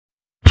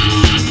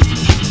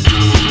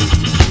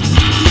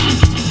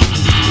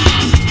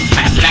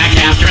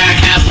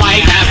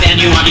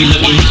naughty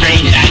looking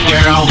strange, that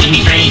girl.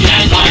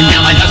 Walking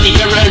down my dusty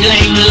road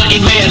lane,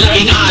 looking weird,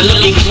 looking odd,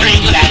 looking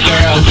strange, that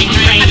girl.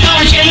 I saw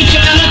her shake, she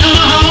down the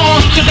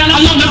hall, she down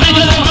along the bank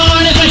of the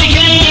barn, that's where she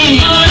came.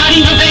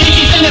 Hiding her face,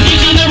 she said, if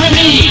you see the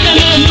remains, then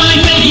it's my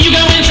face, you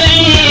go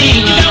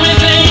insane. You go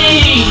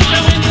insane.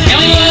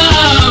 Nellie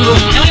love,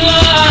 Nellie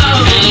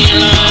love, Nellie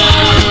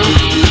love,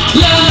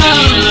 love,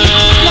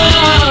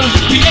 love,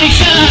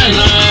 mutation,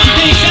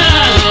 mutation,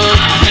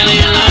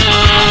 Nellie love.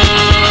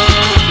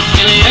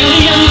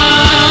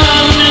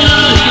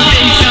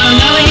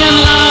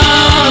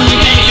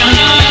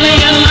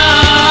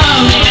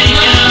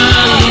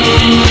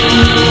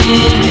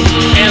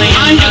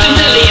 I'm just a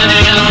Nellie and I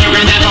got a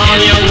friend that's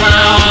on your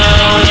world,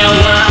 on your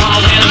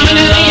world. I'm a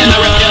Nellie and a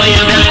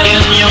reptilian Drac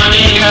and you're a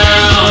mean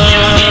girl,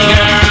 you're a mean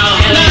girl.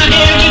 And I'm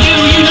here to do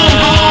you no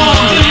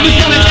harm. You just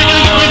wanna check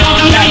out your report,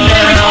 don't take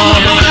very long.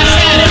 I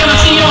said, can I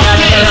see your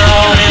face?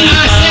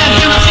 I said,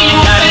 can I see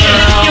your face?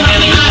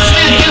 I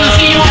said, can I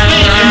see your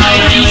face? You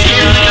might be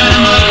scared that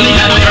I'm ugly,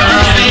 that I'm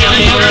girl face.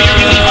 And you're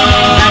beautiful,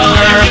 that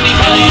girl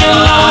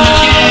beautiful. On a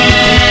cherry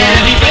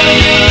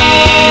face.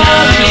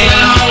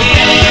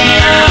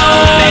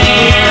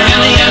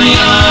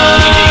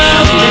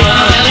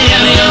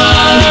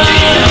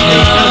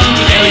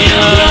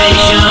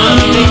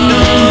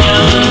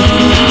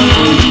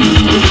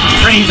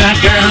 Train that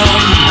girl.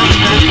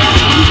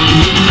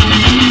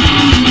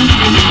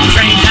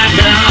 Train that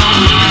girl.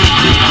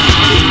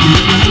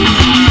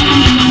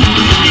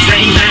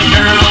 Train that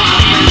girl.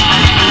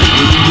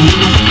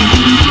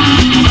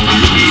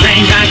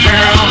 Train that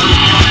girl.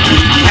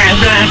 Half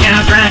black,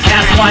 half black,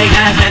 half white,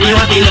 half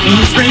annuity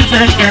looking strange,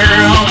 that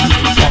girl.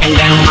 Walking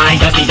down my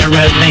dusty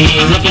road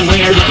lane, looking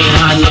weird, looking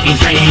odd, looking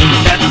strange,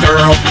 that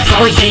girl.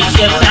 Saw her shake,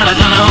 shift out a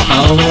tunnel,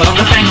 oh, on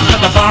the bank of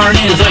the barn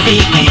is where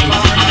she came.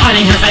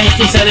 Hiding her face,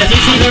 she said, if you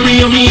see the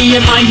real me,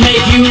 it might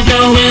make you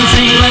go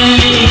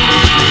insane.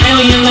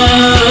 Alien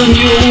love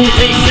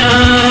mutation,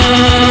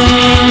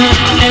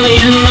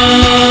 alien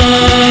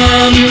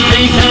love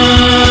mutation,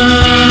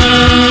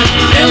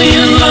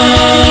 alien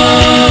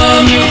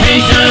love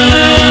mutation,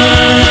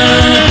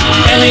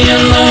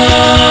 alien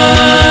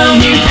love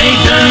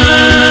mutation.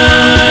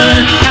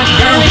 That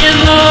girl in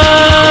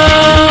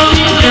love,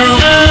 girl,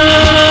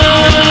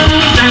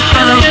 that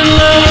girl in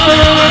love,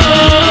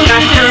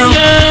 that girl.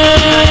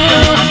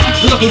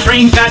 Looking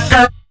strange, that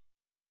girl.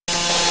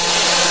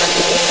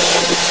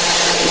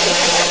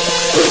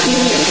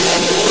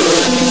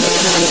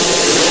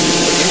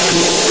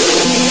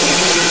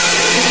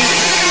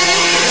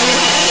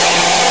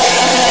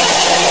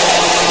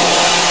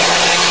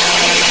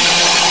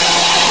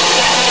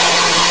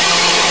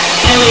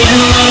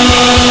 Alien love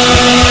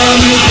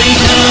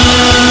mutation,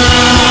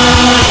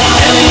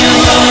 alien love mutation, alien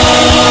love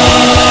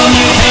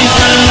mutation.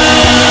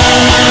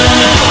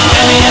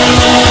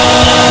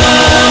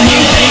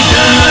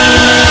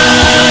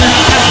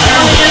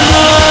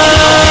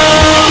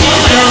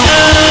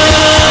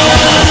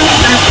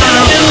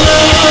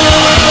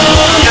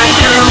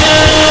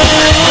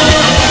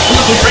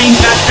 Bring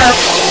that up.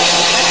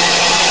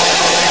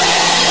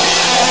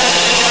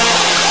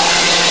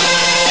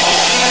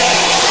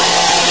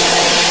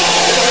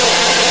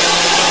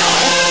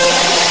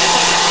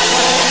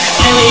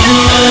 Alien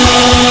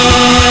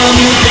love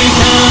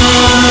mutation,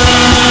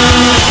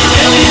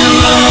 alien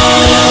love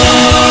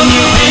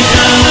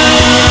mutation,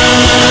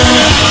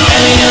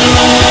 alien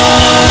love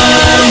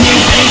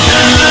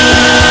mutation, alien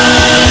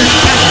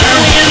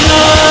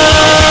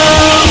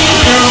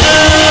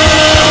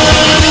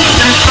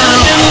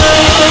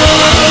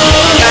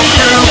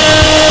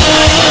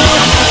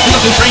love,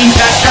 looking strange,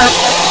 that girl.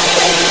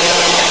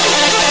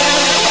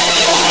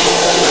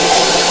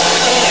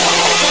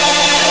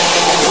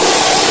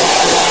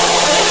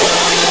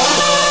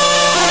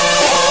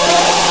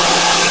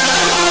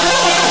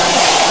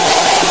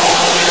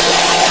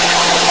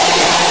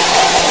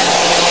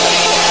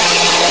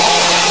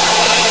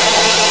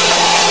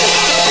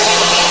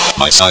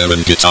 My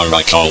siren guitar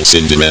I call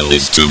Cinderella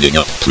is tuning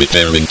up,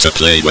 preparing to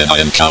play when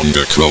I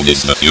encounter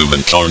cronies. The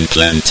human corn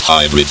plant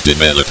hybrid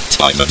developed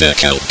by the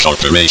Decal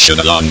Corporation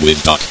along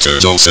with Dr.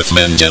 Joseph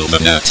Mengele, the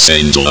Nat's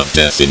angel of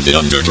death in the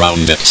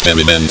underground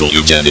experimental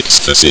eugenics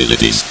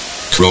facilities.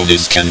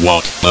 Cronies can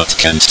walk, but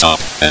can't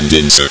stop, and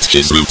insert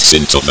his roots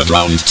into the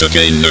ground to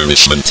gain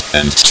nourishment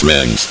and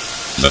strength.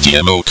 The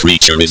GMO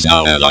creature is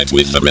now allied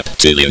with the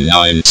Reptilian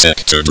 9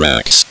 sector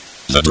Dracs,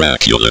 the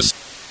Draculas,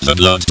 the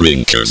Blood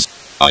Drinkers.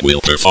 I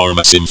will perform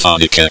a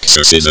symphonic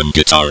exorcism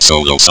guitar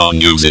solo song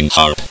using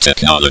harp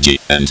technology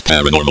and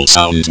paranormal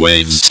sound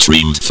waves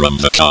streamed from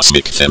the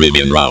cosmic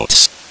Theridian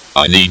routes.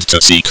 I need to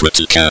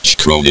secretly catch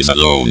cronies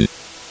alone.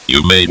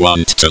 You may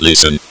want to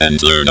listen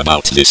and learn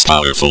about this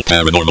powerful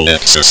paranormal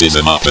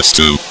exorcism opus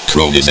 2.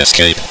 Cronies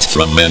escaped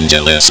from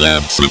Mengele's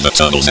lab through the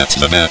tunnels at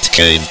the Bat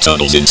Cave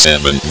tunnels in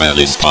Seven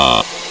Valleys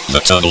Pa. The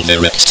tunnel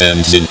there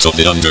extends into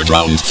the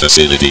underground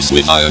facilities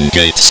with iron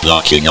gates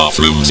blocking off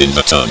rooms in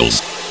the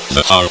tunnels.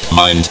 The HARP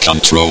mind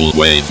control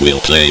wave will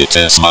play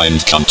its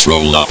mind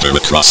control upper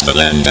across the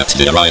land at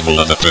the arrival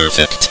of a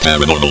perfect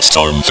paranormal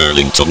storm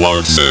hurling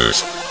towards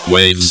Earth.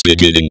 Waves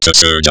beginning to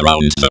surge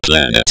around the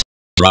planet.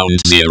 Ground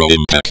zero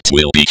impact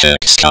will be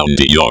Hex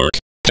County, York,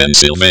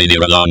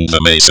 Pennsylvania along the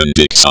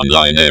Mason-Dixon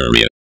line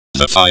area.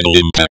 The final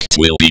impact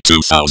will be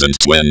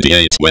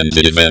 2028 when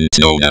the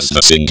event known as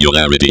the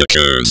Singularity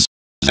occurs.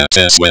 That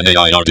is when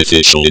AI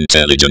artificial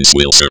intelligence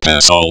will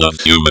surpass all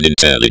of human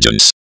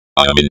intelligence.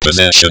 I am in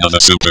possession of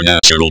a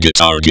supernatural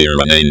guitar gear,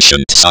 an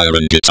ancient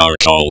siren guitar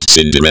called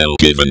Cinderella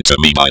given to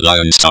me by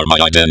Lionstar, my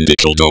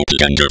identical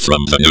doppelganger from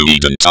the New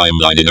Eden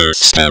timeline in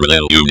Earth's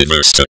parallel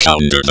universe, to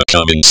counter the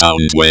coming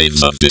sound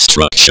waves of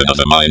destruction of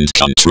a mind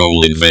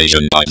control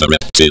invasion by the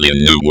Reptilian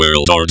New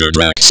World Order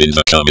Dracs in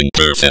the coming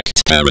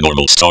perfect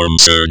paranormal storm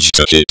surge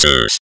to hit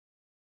Earth.